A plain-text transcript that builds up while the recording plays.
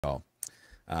All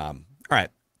right.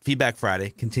 Feedback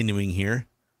Friday, continuing here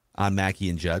on Mackey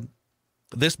and Judd.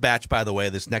 This batch, by the way,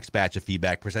 this next batch of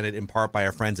feedback presented in part by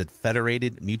our friends at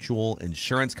Federated Mutual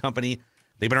Insurance Company.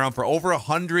 They've been around for over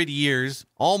 100 years,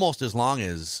 almost as long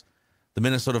as the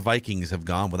Minnesota Vikings have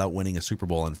gone without winning a Super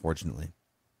Bowl, unfortunately.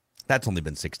 That's only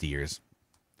been 60 years.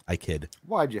 I kid.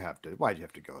 Why'd you have to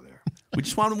go there? We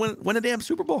just want to win a damn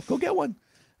Super Bowl. Go get one.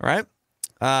 All right.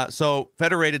 So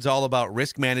Federated's all about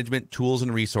risk management, tools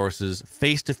and resources,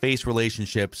 face-to-face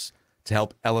relationships to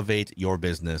help elevate your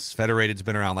business. Federated's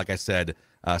been around, like I said,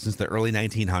 since the early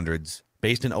 1900s,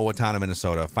 based in Owatonna,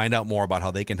 Minnesota. Find out more about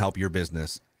how they can help your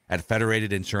business at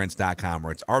federatedinsurance.com,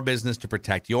 where it's our business to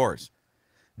protect yours.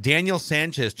 Daniel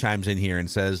Sanchez chimes in here and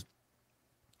says,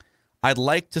 I'd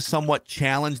like to somewhat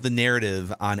challenge the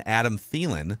narrative on Adam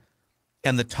Thielen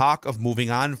and the talk of moving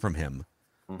on from him.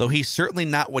 Though he's certainly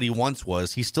not what he once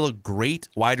was, he's still a great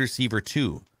wide receiver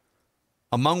too.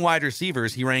 Among wide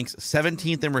receivers, he ranks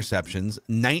 17th in receptions,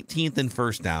 19th in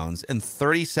first downs, and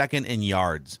 32nd in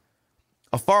yards.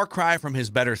 A far cry from his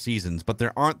better seasons, but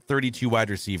there aren't 32 wide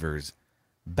receivers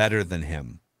better than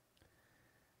him.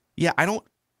 Yeah, I don't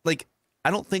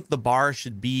think the bar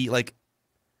should be like,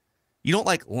 you don't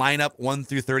like line up 1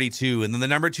 through 32, and then the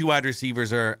number 2 wide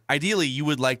receivers are, ideally you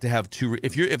would like to have 2.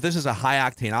 If this is a high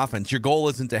octane offense, your goal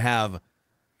isn't to have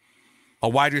a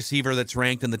wide receiver that's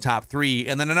ranked in the top 3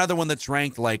 and then another one that's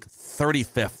ranked like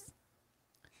 35th.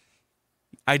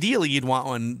 Ideally, you'd want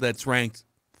one that's ranked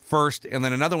first and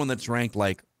then another one that's ranked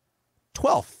like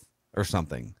 12th or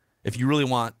something, if you really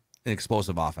want an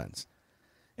explosive offense.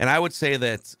 And I would say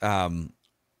that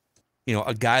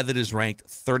a guy that is ranked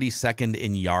 32nd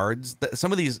in yards,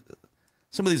 some of these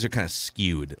are kind of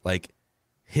skewed. Like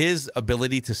his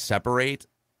ability to separate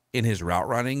in his route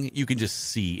running, you can just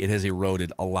see it has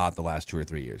eroded a lot the last 2 or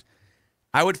 3 years.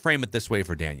 I would frame it this way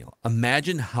for Daniel.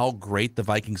 Imagine how great the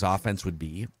Vikings offense would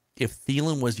be if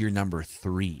Thielen was your number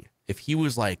 3. If he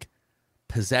was like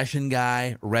possession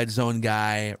guy, red zone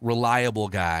guy, reliable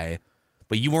guy,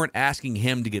 but you weren't asking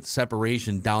him to get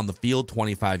separation down the field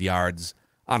 25 yards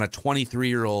on a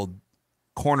 23-year-old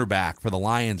cornerback for the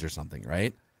Lions or something,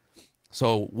 right?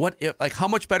 So how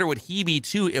much better would he be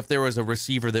too if there was a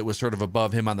receiver that was sort of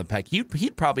above him on the pec?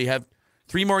 He'd probably have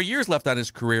 3 more years left on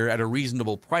his career at a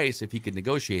reasonable price if he could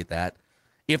negotiate that.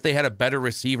 If they had a better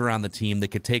receiver on the team that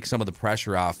could take some of the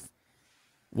pressure off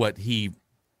he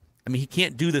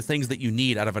can't do the things that you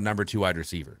need out of a number 2 wide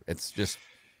receiver. It's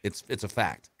a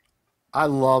fact. I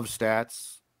love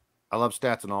stats. I love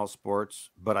stats in all sports,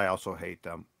 but I also hate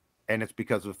them. And it's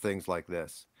because of things like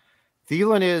this.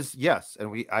 Thielen is, yes,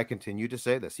 and I continue to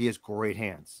say this, he has great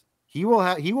hands. He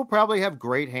will probably have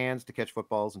great hands to catch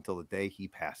footballs until the day he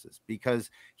passes, because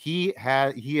he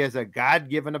has a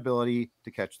God-given ability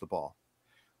to catch the ball.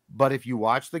 But if you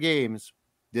watch the games,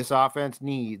 this offense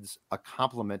needs a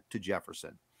complement to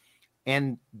Jefferson.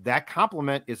 And that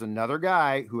complement is another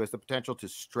guy who has the potential to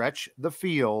stretch the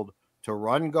field, to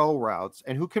run go routes,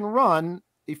 and who can run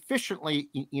efficiently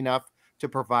enough to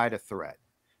provide a threat.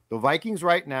 The Vikings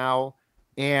right now,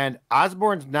 and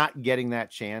Osborne's not getting that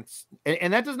chance.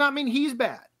 And that does not mean he's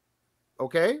bad.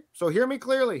 Okay? So hear me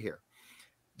clearly here.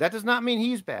 That does not mean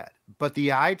he's bad. But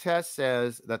the eye test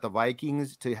says that the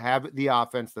Vikings, to have the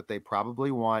offense that they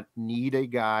probably want, need a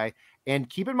guy. And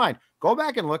keep in mind, go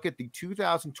back and look at the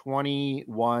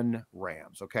 2021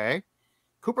 Rams, okay?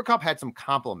 Cooper Kupp had some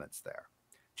compliments there.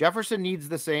 Jefferson needs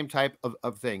the same type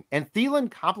of thing. And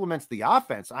Thielen complements the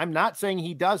offense. I'm not saying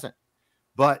he doesn't.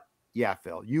 But, yeah,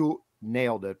 Phil, you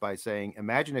nailed it by saying,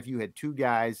 imagine if you had 2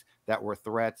 guys that were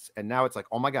threats, and now it's like,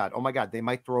 oh, my God, they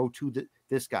might throw to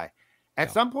this guy.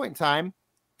 At some point in time,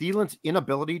 Thielen's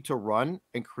inability to run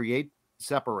and create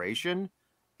separation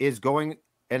is going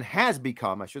and has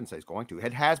become, I shouldn't say it's going to,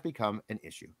 it has become an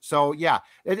issue. So, yeah,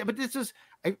 but this is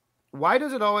why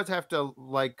does it always have to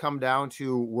come down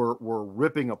to we're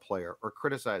ripping a player or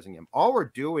criticizing him? All we're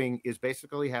doing is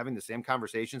basically having the same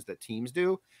conversations that teams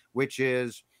do, which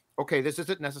is, okay, this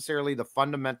isn't necessarily the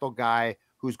fundamental guy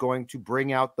who's going to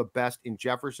bring out the best in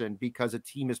Jefferson, because a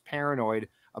team is paranoid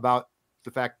about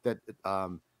the fact that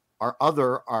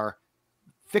our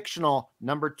fictional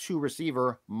number 2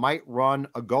 receiver might run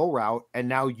a go route, and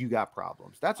now you got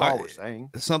problems. That's all we're saying.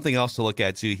 Something else to look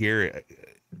at too here.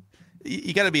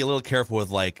 You got to be a little careful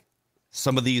with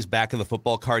some of these back of the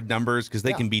football card numbers, because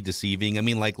they can be deceiving. I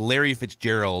mean, Larry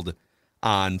Fitzgerald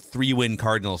on 3-win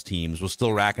Cardinals teams was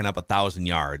still racking up 1,000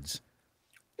 yards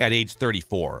at age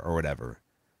 34 or whatever.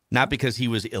 Not because he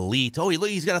was elite. Oh, look,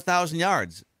 he's got 1,000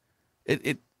 yards.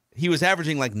 He was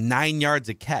averaging 9 yards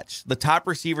a catch. The top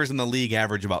receivers in the league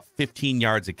average about 15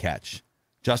 yards a catch.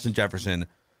 Justin Jefferson.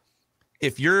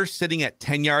 if you're sitting at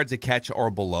 10 yards a catch or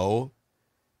below,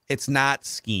 it's not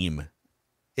scheme.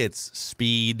 It's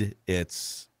speed.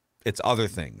 It's other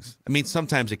things. I mean,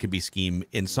 sometimes it could be scheme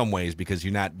in some ways because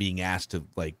you're not being asked to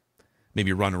like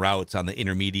maybe run routes on the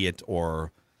intermediate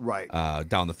or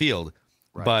down the field.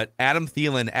 Right. But Adam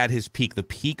Thielen at his peak, the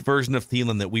peak version of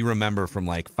Thielen that we remember from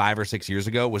like 5 or 6 years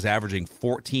ago was averaging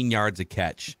 14 yards a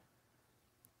catch.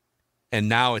 And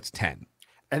now it's 10.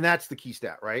 And that's the key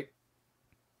stat, right?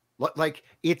 Like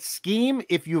it's scheme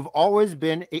if you've always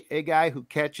been a guy who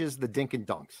catches the dink and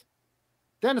dunks.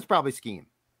 Then it's probably scheme.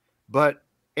 But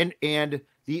and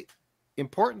the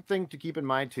important thing to keep in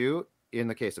mind too, in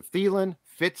the case of Thielen,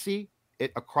 Fitzy,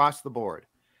 across the board,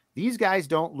 these guys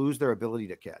don't lose their ability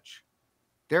to catch.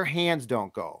 Their hands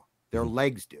don't go. Their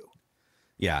legs do.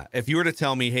 Yeah. If you were to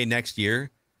tell me, hey, next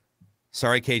year,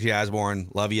 sorry, KJ Osborne,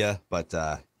 love you, but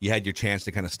you had your chance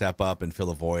to kind of step up and fill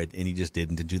a void, and you just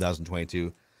didn't in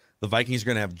 2022. The Vikings are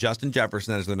going to have Justin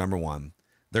Jefferson as their number one.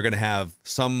 They're going to have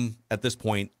some, at this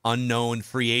point, unknown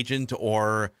free agent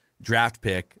or draft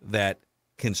pick that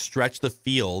can stretch the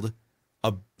field,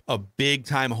 a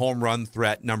big-time home run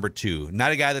threat number two.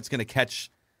 Not a guy that's going to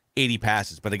catch 80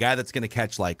 passes, but a guy that's going to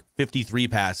catch like 53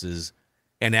 passes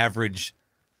and average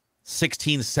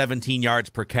 16, 17 yards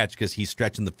per catch because he's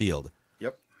stretching the field.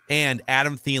 Yep. And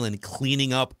Adam Thielen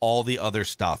cleaning up all the other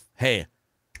stuff. Hey,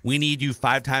 we need you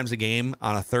 5 times a game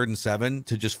on a 3rd and 7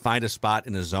 to just find a spot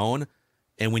in a zone,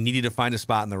 and we need you to find a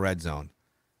spot in the red zone.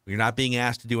 You're not being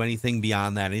asked to do anything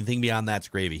beyond that. Anything beyond that's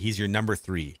gravy. He's your number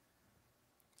 3.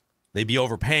 They'd be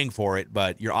overpaying for it,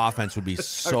 but your offense would be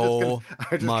so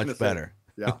much better.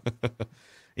 Yeah.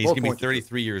 He's going to be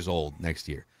 33 years old next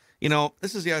year. You know,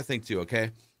 this is the other thing too,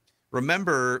 okay?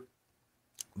 Remember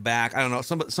back, I don't know,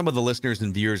 some of the listeners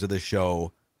and viewers of this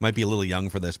show might be a little young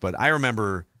for this, but I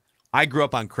remember I grew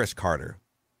up on Chris Carter.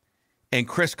 And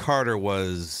Chris Carter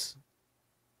was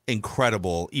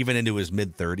incredible even into his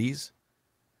mid-30s.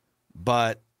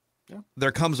 But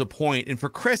there comes a point, and for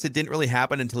Chris, it didn't really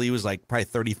happen until he was like probably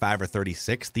 35 or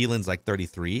 36. Thielen's like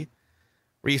 33.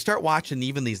 Where you start watching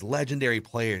even these legendary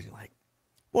players, you're like,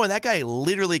 boy, that guy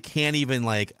literally can't even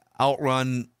like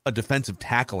outrun a defensive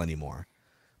tackle anymore.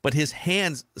 But his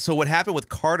hands, so what happened with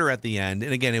Carter at the end,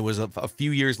 and again, it was a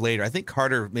few years later. I think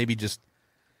Carter maybe just,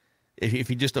 if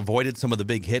he just avoided some of the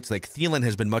big hits, like Thielen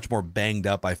has been much more banged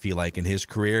up, I feel like, in his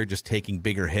career, just taking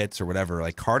bigger hits or whatever.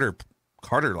 Like Carter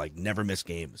like never missed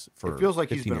games for it feels like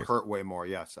he's been years. hurt way more.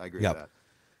 Yes, I agree with that.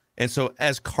 And so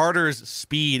as Carter's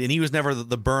speed, and he was never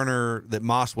the burner that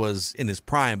Moss was in his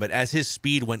prime, but as his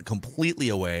speed went completely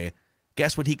away,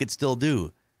 guess what he could still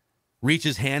do? Reach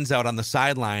his hands out on the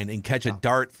sideline and catch a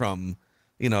dart from,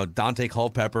 Dante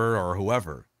Culpepper or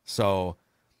whoever. So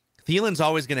Thielen's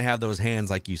always going to have those hands,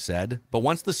 like you said. But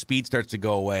once the speed starts to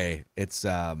go away, it's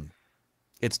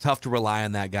tough to rely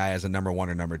on that guy as a number 1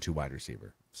 or number 2 wide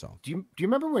receiver. So do you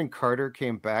remember when Carter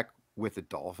came back with the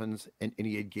Dolphins and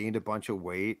he had gained a bunch of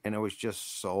weight and it was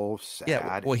just so sad?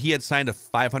 Yeah, well, he had signed a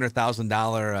 $500,000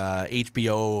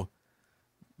 HBO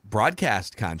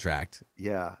broadcast contract.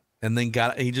 Yeah. And then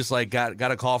got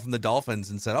a call from the Dolphins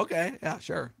and said, okay, yeah,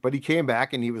 sure. But he came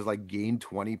back and he was like gained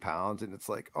 20 pounds. And it's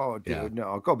like, oh, dude,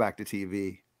 no, go back to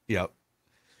TV. Yep.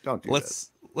 Don't do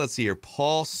Let's see here.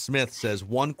 Paul Smith says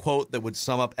one quote that would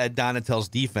sum up Ed Donatell's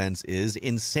defense is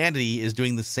insanity is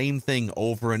doing the same thing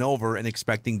over and over and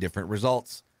expecting different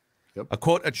results. Yep. A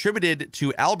quote attributed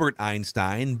to Albert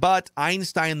Einstein, but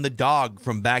Einstein the dog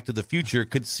from Back to the Future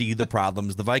could see the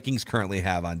problems the Vikings currently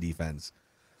have on defense.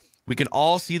 We can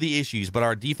all see the issues, but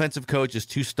our defensive coach is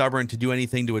too stubborn to do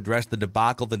anything to address the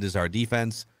debacle that is our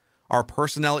defense. Our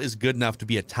personnel is good enough to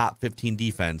be a top 15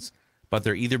 defense, but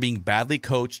they're either being badly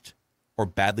coached or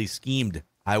badly schemed.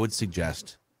 I would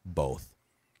suggest both.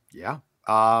 Yeah.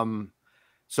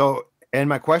 So, and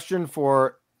my question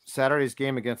for Saturday's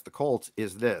game against the Colts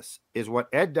is this: is what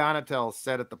Ed Donatell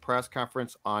said at the press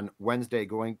conference on Wednesday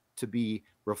going to be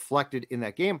reflected in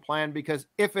that game plan? Because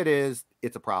if it is,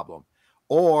 it's a problem.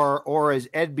 Or is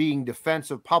Ed being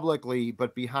defensive publicly,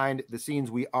 but behind the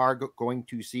scenes we are going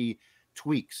to see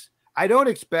tweaks? I don't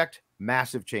expect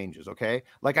massive changes. Okay,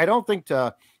 like I don't think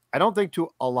to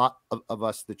a lot of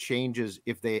us the changes,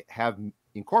 if they have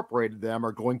incorporated them,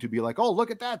 are going to be like, oh,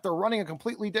 look at that, they're running a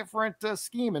completely different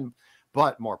scheme,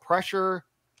 but more pressure,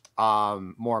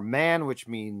 more man, which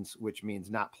means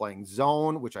not playing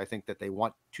zone, which I think that they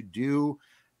want to do.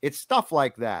 It's stuff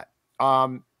like that.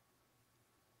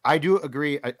 I do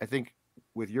agree. I think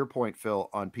with your point,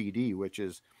 Phil, on PD, which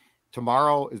is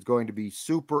tomorrow is going to be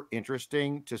super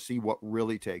interesting to see what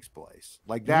really takes place.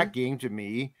 Like that game to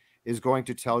me is going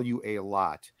to tell you a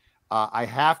lot. I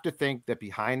have to think that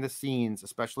behind the scenes,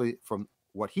 especially from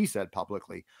what he said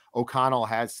publicly, O'Connell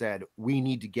has said, we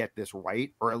need to get this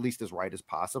right, or at least as right as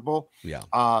possible. Yeah.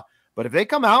 But if they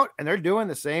come out and they're doing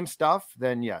the same stuff,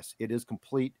 then yes, it is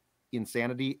complete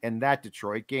insanity. And that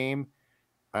Detroit game,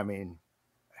 I mean,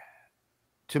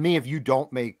 to me, if you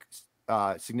don't make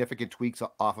significant tweaks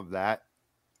off of that,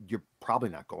 you're probably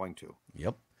not going to.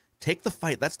 Yep. Take the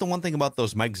fight. That's the one thing about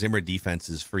those Mike Zimmer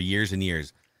defenses for years and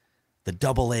years. The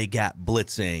double A gap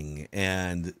blitzing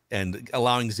and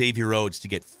allowing Xavier Rhodes to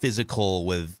get physical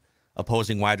with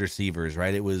opposing wide receivers,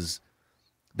 right?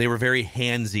 They were very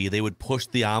handsy. They would push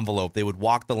the envelope. They would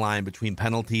walk the line between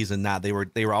penalties and not. They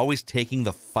were always taking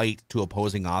the fight to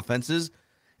opposing offenses.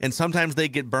 And sometimes they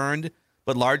get burned,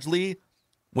 but largely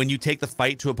when you take the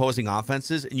fight to opposing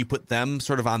offenses and you put them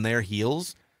sort of on their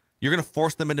heels, you're going to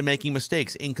force them into making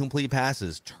mistakes, incomplete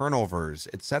passes, turnovers,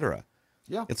 etc.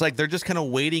 Yeah. It's like they're just kind of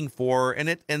waiting for,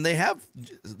 and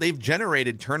they've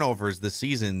generated turnovers this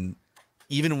season,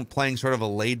 even playing sort of a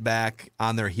laid back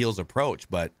on their heels approach.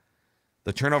 But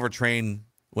the turnover train,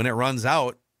 when it runs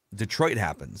out, Detroit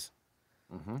happens.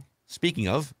 Mm-hmm. Speaking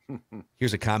of,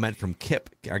 here's a comment from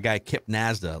Kip, our guy Kip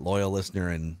Nasda, loyal listener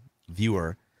and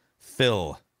viewer.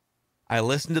 Phil, I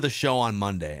listened to the show on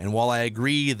Monday, and while I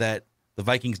agree that the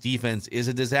Vikings defense is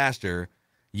a disaster,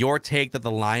 your take that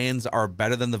the Lions are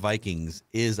better than the Vikings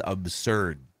is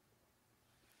absurd.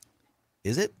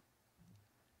 Is it?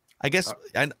 I guess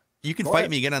and you can fight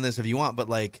me again on this if you want, but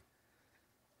like,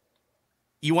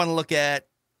 you want to look at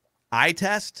eye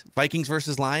test, Vikings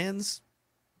versus Lions?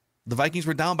 The Vikings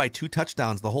were down by 2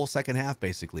 touchdowns the whole second half,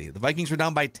 basically. The Vikings were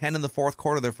down by 10 in the fourth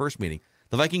quarter of their first meeting.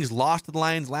 The Vikings lost to the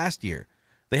Lions last year.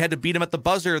 They had to beat them at the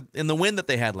buzzer in the win that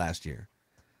they had last year.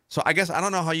 So I guess I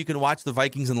don't know how you can watch the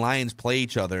Vikings and Lions play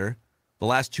each other the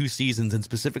last 2 seasons and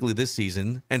specifically this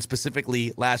season and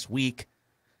specifically last week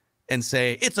and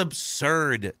say it's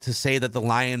absurd to say that the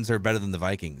Lions are better than the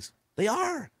Vikings. They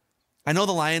are. I know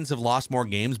the Lions have lost more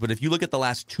games, but if you look at the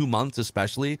last 2 months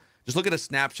especially, just look at a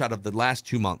snapshot of the last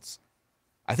 2 months.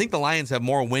 I think the Lions have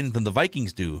more wins than the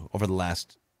Vikings do over the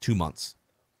last 2 months.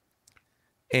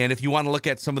 And if you want to look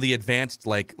at some of the advanced,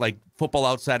 like Football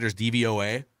Outsiders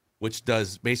DVOA, which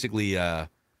does basically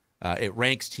it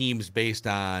ranks teams based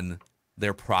on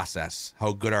their process.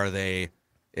 How good are they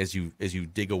as you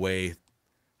dig away?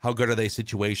 How good are they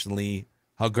situationally?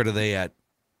 How good are they at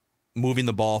moving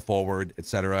the ball forward,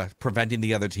 etc., preventing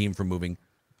the other team from moving?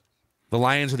 The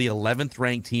Lions are the 11th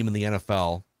ranked team in the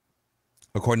NFL,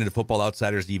 according to Football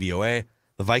Outsiders DVOA.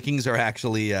 The Vikings are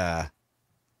actually, let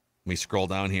me scroll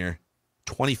down here,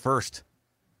 21st.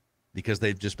 Because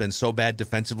they've just been so bad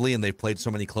defensively and they've played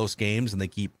so many close games and they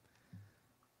keep,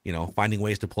 finding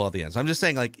ways to pull out the end. So I'm just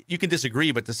saying, like, you can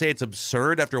disagree, but to say it's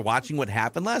absurd after watching what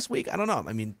happened last week, I don't know.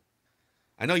 I mean,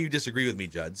 I know you disagree with me,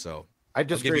 Judd, so I'll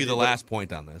give you the last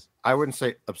point on this. I wouldn't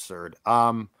say absurd.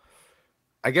 I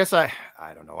guess I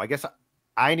don't know. I guess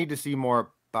I need to see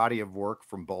more body of work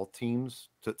from both teams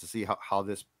to see how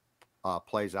this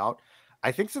plays out.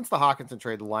 I think since the Hawkinson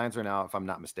trade, the Lions are now, if I'm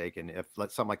not mistaken,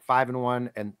 something like 5-1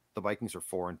 and the Vikings are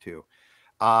 4-2.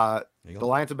 The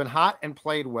Lions have been hot and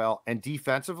played well, and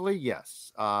defensively,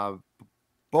 yes,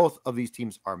 both of these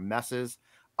teams are messes.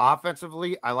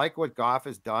 Offensively, I like what Goff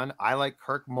has done. I like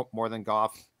Kirk more than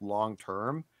Goff long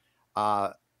term.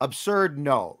 Absurd,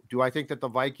 no. Do I think that the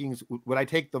Vikings would I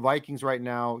take the Vikings right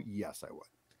now? Yes, I would.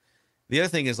 The other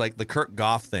thing is like the Kirk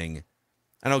Goff thing.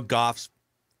 I know Goff's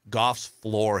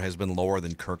floor has been lower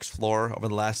than Kirk's floor over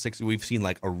the last 6. We've seen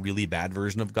like a really bad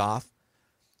version of Goff,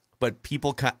 but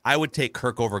I would take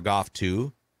Kirk over Goff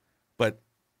too. But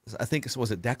I think,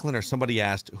 was it Declan or somebody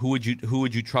asked, who would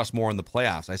you trust more in the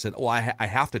playoffs? I said, I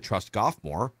have to trust Goff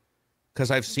more because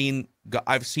I've seen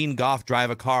Goff drive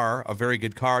a very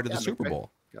good car to the Super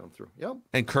Bowl. Got him through. Yep.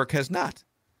 And Kirk has not.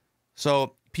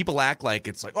 So people act like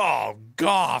it's like, oh,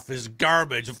 Goff is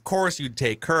garbage. Of course you'd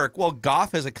take Kirk. Well,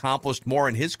 Goff has accomplished more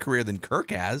in his career than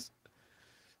Kirk has.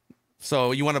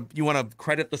 So you want to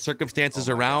credit the circumstances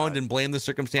around and blame the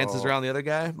circumstances around the other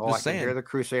guy? I can hear the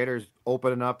Crusaders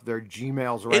opening up their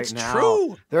Gmails now. It's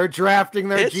true. They're drafting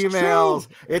their Gmails.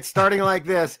 True. It's starting like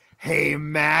this. Hey,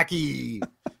 Mackey.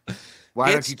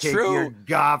 Why don't you take your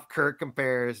Goff Kirk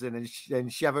comparison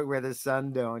and shove it where the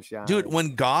sun don't shine? Dude,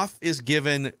 when Goff is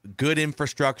given good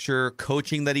infrastructure,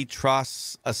 coaching that he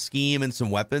trusts, a scheme and some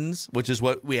weapons, which is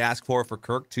what we ask for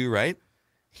Kirk too, right?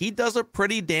 He does a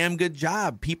pretty damn good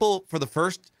job. People, for the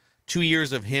first 2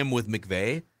 years of him with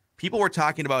McVay, people were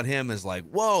talking about him as like,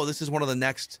 whoa, this is one of the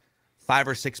next 5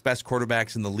 or 6 best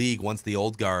quarterbacks in the league once the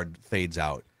old guard fades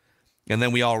out. And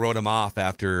then we all wrote him off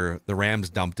after the Rams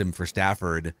dumped him for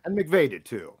Stafford. And McVay did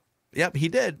too. Yep, he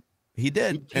did. He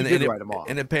did. He did write him off.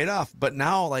 And it paid off. But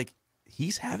now, like,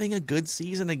 he's having a good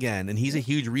season again, and he's a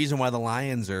huge reason why the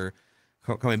Lions are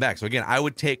coming back. So, again, I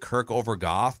would take Kirk over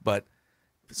Goff, but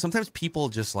sometimes people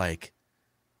just like,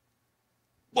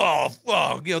 well,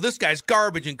 this guy's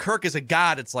garbage and Kirk is a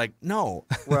god. It's like, no,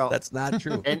 well, that's not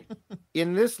true. And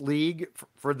in this league,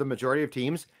 for the majority of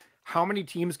teams, how many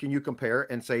teams can you compare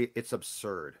and say it's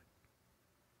absurd?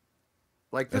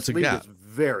 Like, this league is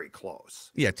very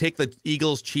close. Yeah, take the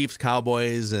Eagles, Chiefs,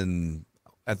 Cowboys, and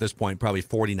at this point, probably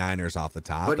 49ers off the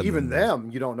top. But even them,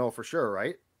 you don't know for sure,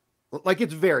 right? Like,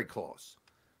 it's very close.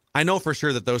 I know for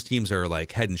sure that those teams are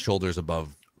like head and shoulders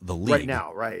above the league right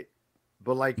now, right?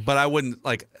 But I wouldn't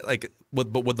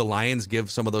would the Lions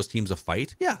give some of those teams a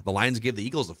fight? Yeah, the Lions gave the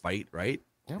Eagles a fight, right?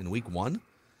 Yep. In week 1.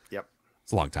 Yep,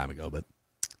 it's a long time ago, but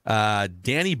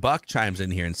Danny Buck chimes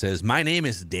in here and says, "My name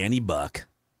is Danny Buck.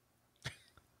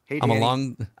 Hey, Danny.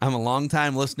 I'm a long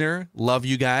time listener. Love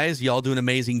you guys. Y'all do an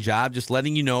amazing job. Just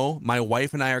letting you know, my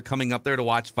wife and I are coming up there to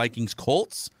watch Vikings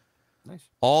Colts. Nice.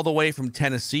 All the way from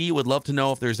Tennessee. Would love to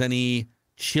know if there's any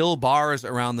chill bars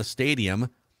around the stadium.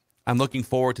 I'm looking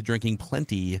forward to drinking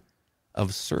plenty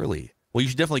of Surly." Well, you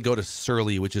should definitely go to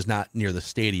Surly, which is not near the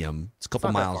stadium. It's a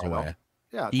couple miles away.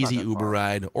 Yeah, easy Uber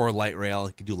ride or light rail.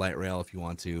 You could do light rail if you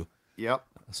want to. Yep.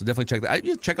 So definitely check that.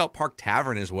 You check out Park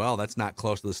Tavern as well. That's not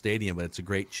close to the stadium, but it's a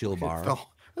great chill bar.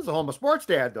 This is a home of sports,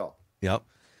 Dad, though. Yep.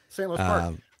 St. Louis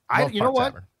Park. You know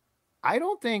what? Tavern.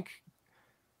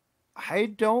 I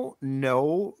don't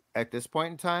know at this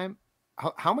point in time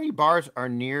how many bars are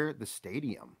near the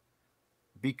stadium,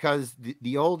 because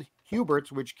the old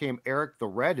Hubert's, which came Eric the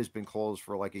Red, has been closed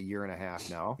for like a year and a half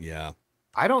now. Yeah.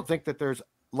 I don't think that there's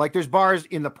bars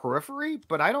in the periphery,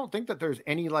 but I don't think that there's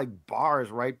any like bars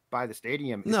right by the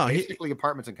stadium. It's basically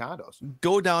apartments and condos.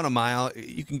 Go down a mile.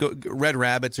 You can go. Red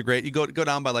Rabbit's are great. You go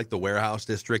down by like the Warehouse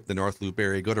District, the North Loop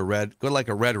area. Go to like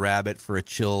a Red Rabbit for a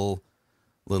chill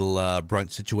little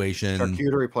brunch situation.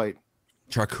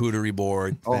 Charcuterie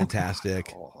board.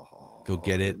 Fantastic. Go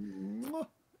get it.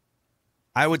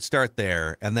 I would start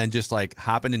there and then just like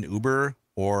hop in an Uber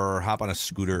or hop on a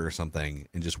scooter or something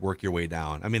and just work your way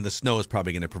down. I mean, the snow is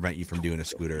probably going to prevent you from doing a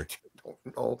scooter.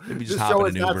 No, this show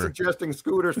is not suggesting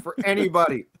scooters for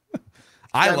anybody.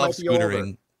 I love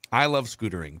scootering. I love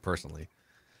scootering personally.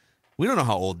 We don't know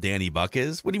how old Danny Buck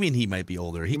is. What do you mean he might be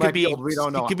older? He could be old. We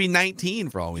don't know. He could be 19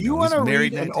 for all we know. You want to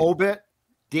read an obit?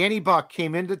 Danny Buck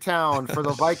came into town for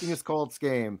the Vikings Colts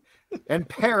game and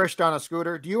perished on a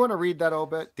scooter. Do you want to read that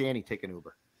obit? Danny, take an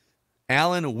Uber.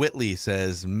 Alan Whitley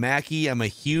says, "Mackey, I'm a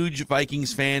huge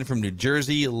Vikings fan from New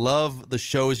Jersey. Love the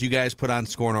shows you guys put on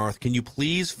SKOR North. Can you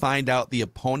please find out the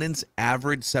opponent's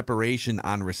average separation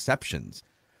on receptions?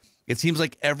 It seems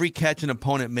like every catch an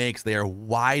opponent makes, they are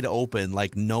wide open,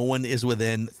 like no one is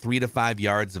within 3 to 5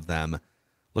 yards of them.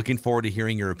 Looking forward to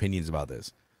hearing your opinions about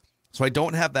this." So I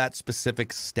don't have that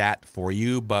specific stat for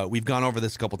you, but we've gone over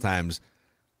this a couple times.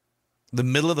 The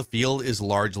middle of the field is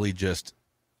largely just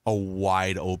a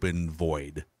wide open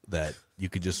void that you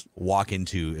could just walk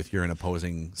into if you're an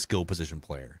opposing skill position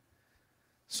player.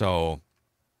 So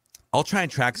I'll try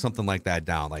and track something like that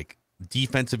down, like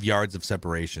defensive yards of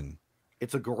separation.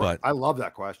 It's a great, I love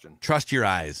that question. Trust your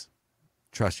eyes.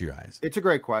 Trust your eyes. It's a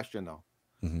great question, though.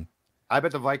 Mm-hmm. I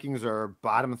bet the Vikings are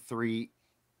bottom 3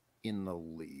 in the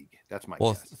league. That's my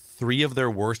guess. 3 of their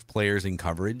worst players in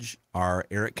coverage are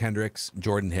Eric Kendricks,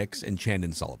 Jordan Hicks, and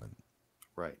Chandon Sullivan.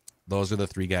 Right. Those are the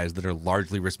 3 guys that are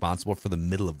largely responsible for the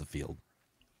middle of the field.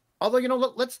 Although,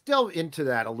 let's delve into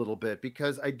that a little bit,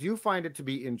 because I do find it to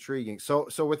be intriguing. So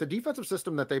with the defensive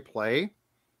system that they play,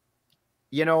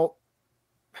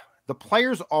 the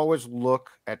players always look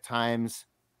at times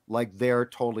like they're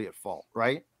totally at fault,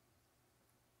 right?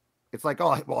 It's like,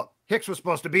 oh, well, Hicks was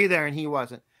supposed to be there and he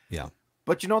wasn't. Yeah.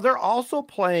 But they're also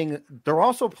playing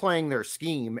their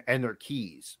scheme and their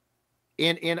keys.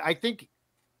 And I think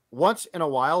once in a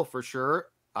while, for sure,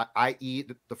 i.e.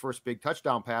 the first big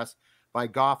touchdown pass by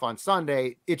Goff on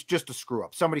Sunday, it's just a screw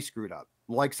up. Somebody screwed up.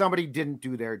 Like somebody didn't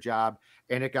do their job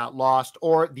and it got lost,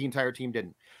 or the entire team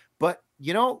didn't. But,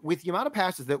 with the amount of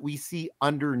passes that we see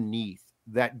underneath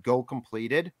that go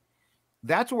completed,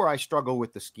 that's where I struggle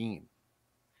with the scheme.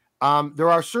 There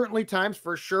are certainly times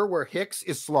for sure where Hicks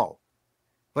is slow,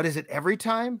 but is it every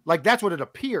time? Like, that's what it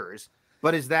appears,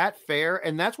 but is that fair?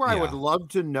 And that's where I would love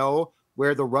to know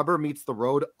where the rubber meets the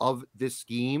road of this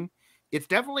scheme. It's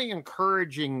definitely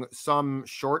encouraging some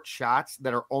short shots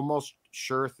that are almost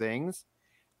sure things.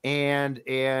 And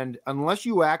unless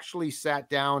you actually sat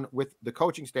down with the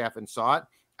coaching staff and saw it,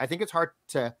 I think it's hard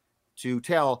to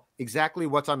tell exactly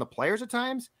what's on the players at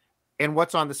times and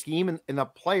what's on the scheme. And the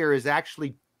player is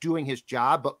actually doing his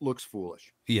job, but looks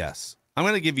foolish. Yes.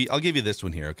 I'll give you this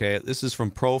one here, okay? This is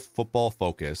from Pro Football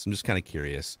Focus. I'm just kind of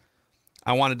curious.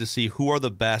 I wanted to see who are the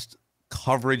best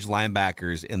coverage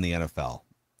linebackers in the NFL.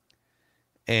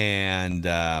 And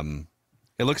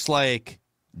it looks like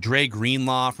Dre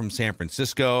Greenlaw from San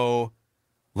Francisco,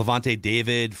 Levante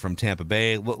David from Tampa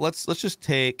Bay. Let's just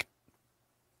take...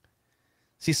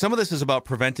 See, some of this is about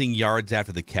preventing yards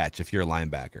after the catch if you're a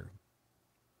linebacker.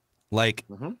 Like...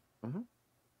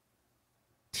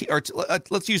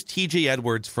 let's use TJ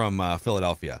Edwards from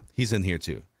Philadelphia. He's in here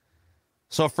too.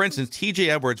 So, for instance, TJ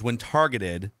Edwards, when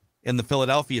targeted in the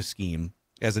Philadelphia scheme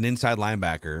as an inside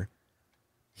linebacker,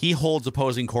 he holds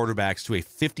opposing quarterbacks to a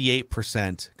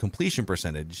 58% completion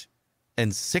percentage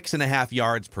and 6.5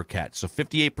 yards per catch. So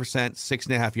 58%,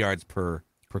 6.5 yards per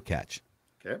catch.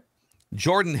 Okay.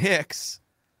 Jordan Hicks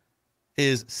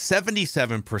is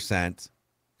 77%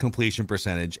 completion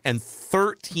percentage and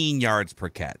 13 yards per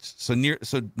catch. So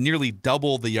nearly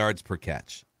double the yards per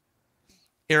catch.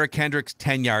 Eric Kendricks,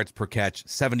 10 yards per catch,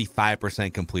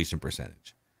 75% completion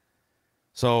percentage.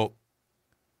 So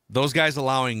those guys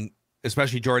allowing,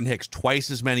 especially Jordan Hicks, twice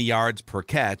as many yards per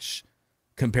catch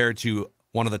compared to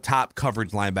one of the top coverage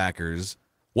linebackers.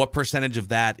 What percentage of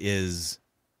that is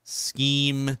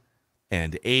scheme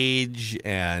and age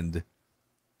and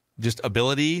just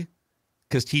ability?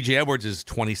 Because TJ Edwards is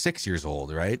 26 years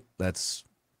old, right? That's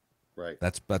right.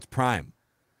 That's prime.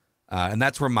 And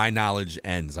that's where my knowledge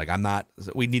ends. Like,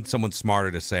 we need someone smarter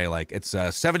to say, like, it's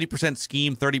 70%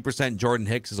 scheme, 30% Jordan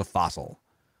Hicks is a fossil.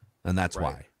 And that's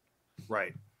why.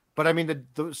 Right. But I mean,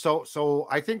 so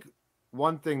I think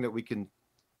one thing that we can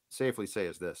safely say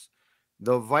is this: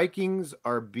 the Vikings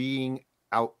are being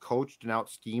out-coached and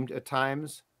out-schemed at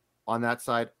times on that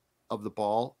side of the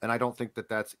ball. And I don't think that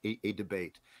that's a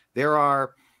debate.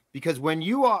 Because when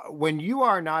you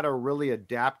are not a really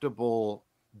adaptable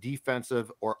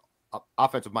defensive or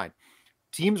offensive mind,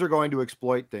 teams are going to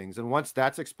exploit things. And once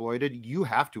that's exploited, you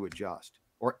have to adjust,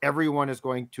 or everyone is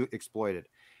going to exploit it.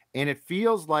 And it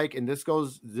feels like, and this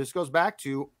goes back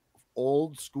to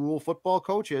old school football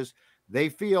coaches, they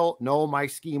feel, no, my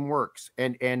scheme works.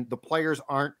 And the players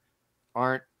aren't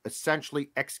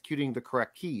essentially executing the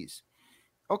correct keys.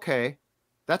 Okay,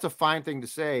 that's a fine thing to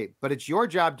say, but it's your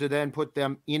job to then put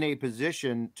them in a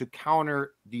position to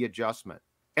counter the adjustment.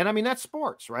 And I mean, that's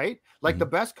sports, right? Like the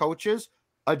best coaches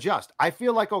adjust. I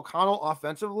feel like O'Connell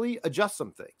offensively adjusts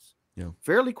some things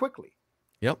fairly quickly.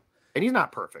 Yep. And he's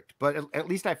not perfect, but at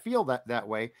least I feel that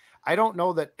way. I don't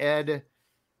know that Ed.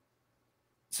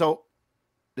 So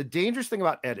the dangerous thing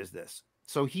about Ed is this.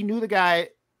 So he knew the guy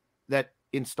that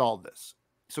installed this.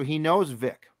 So he knows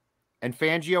Vic. And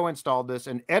Fangio installed this,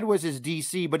 and Ed was his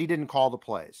DC, but he didn't call the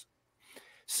plays.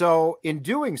 So in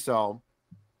doing so,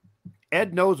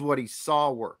 Ed knows what he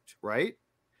saw worked, right?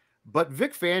 But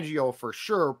Vic Fangio for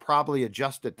sure probably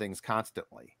adjusted things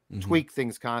constantly, tweaked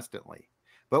things constantly.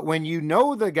 But when you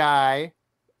know the guy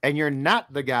and you're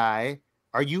not the guy,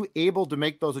 are you able to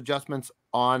make those adjustments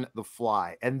on the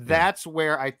fly? And that's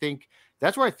where I think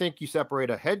you separate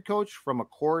a head coach from a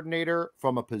coordinator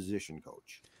from a position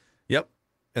coach. Yep.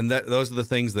 And those are the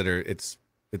things that are it's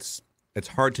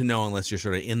hard to know unless you're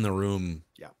sort of in the room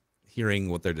hearing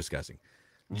what they're discussing.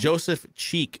 Joseph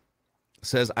Cheek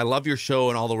says, I love your show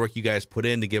and all the work you guys put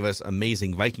in to give us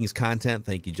amazing Vikings content.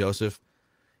 Thank you, Joseph.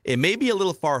 It may be a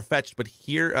little far-fetched, but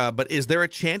is there a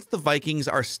chance the Vikings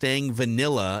are staying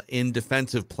vanilla in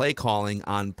defensive play calling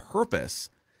on purpose?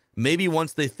 Maybe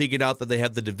once they figured out that they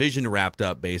have the division wrapped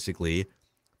up, basically,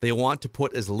 they want to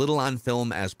put as little on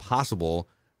film as possible.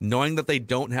 Knowing that they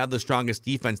don't have the strongest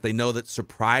defense, they know that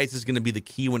surprise is going to be the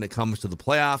key when it comes to the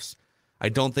playoffs. I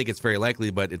don't think it's very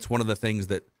likely, but it's one of the things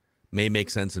that may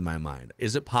make sense in my mind.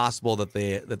 Is it possible that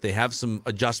they have some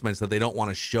adjustments that they don't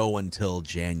want to show until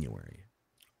January?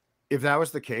 If that was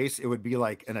the case, it would be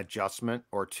like an adjustment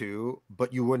or two,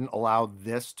 but you wouldn't allow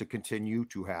this to continue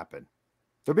to happen.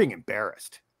 They're being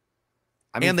embarrassed.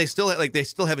 I mean, and they still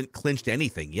haven't clinched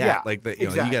anything yet. Yeah, exactly.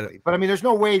 You gotta, but I mean, there's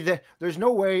no way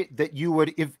that you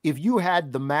would, if you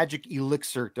had the magic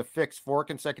elixir to fix 5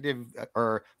 consecutive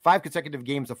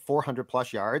games of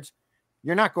 400+ yards,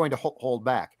 you're not going to hold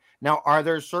back. Now,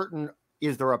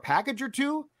 is there a package or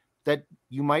two that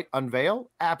you might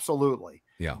unveil? Absolutely.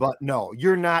 Yeah. But no,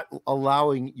 you're not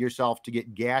allowing yourself to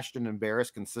get gashed and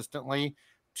embarrassed consistently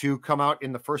to come out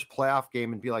in the first playoff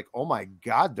game and be like, oh my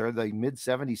God, they're the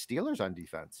mid-70s Steelers on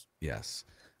defense. Yes.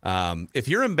 If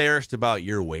you're embarrassed about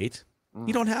your weight,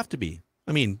 you don't have to be.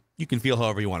 I mean, you can feel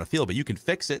however you want to feel, but you can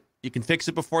fix it. You can fix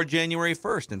it before January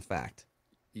 1st, in fact.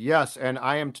 Yes, and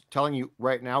I am telling you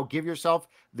right now, give yourself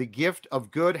the gift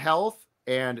of good health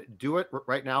and do it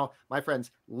right now. My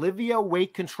friends, Livia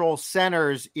Weight Control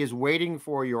Centers is waiting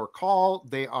for your call.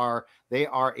 They are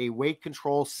a weight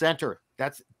control center.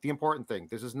 That's the important thing.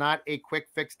 This is not a quick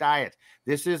fix diet.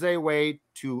 This is a way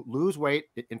to lose weight.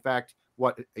 In fact,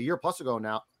 a year plus ago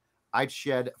now, I'd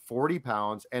shed 40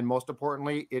 pounds. And most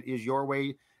importantly, it is your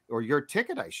way, or your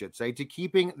ticket, I should say, to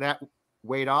keeping that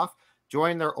weight off.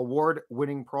 Join their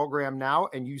award-winning program now,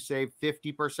 and you save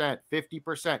 50%.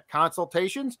 50%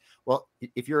 consultations. Well,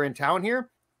 if you're in town here,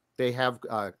 they have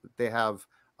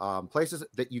places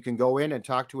that you can go in and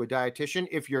talk to a dietitian.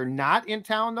 If you're not in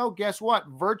town, though, guess what?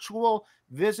 Virtual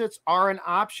visits are an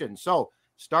option. So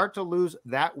start to lose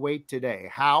that weight today.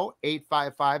 How?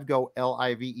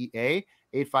 855-GO-LIVEA.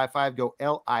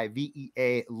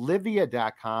 855-GO-LIVEA.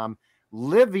 Livia.com.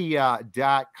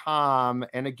 Livia.com.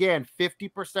 And again,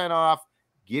 50% off.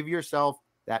 Give yourself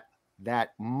that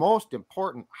most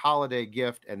important holiday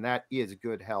gift, and that is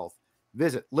good health.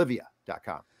 Visit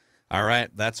Livia.com. All right,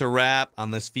 that's a wrap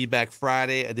on this Feedback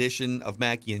Friday edition of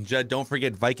Mackey and Judd. Don't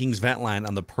forget Vikings Vent Line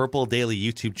on the Purple Daily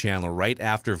YouTube channel right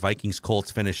after Vikings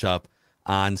Colts finish up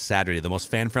on Saturday. The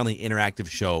most fan-friendly interactive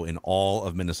show in all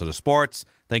of Minnesota sports.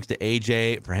 Thanks to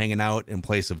AJ for hanging out in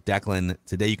place of Declan.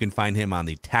 Today you can find him on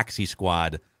the Taxi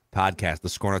Squad podcast, the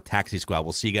SKOR Taxi Squad.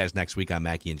 We'll see you guys next week on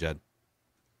Mackey and Judd.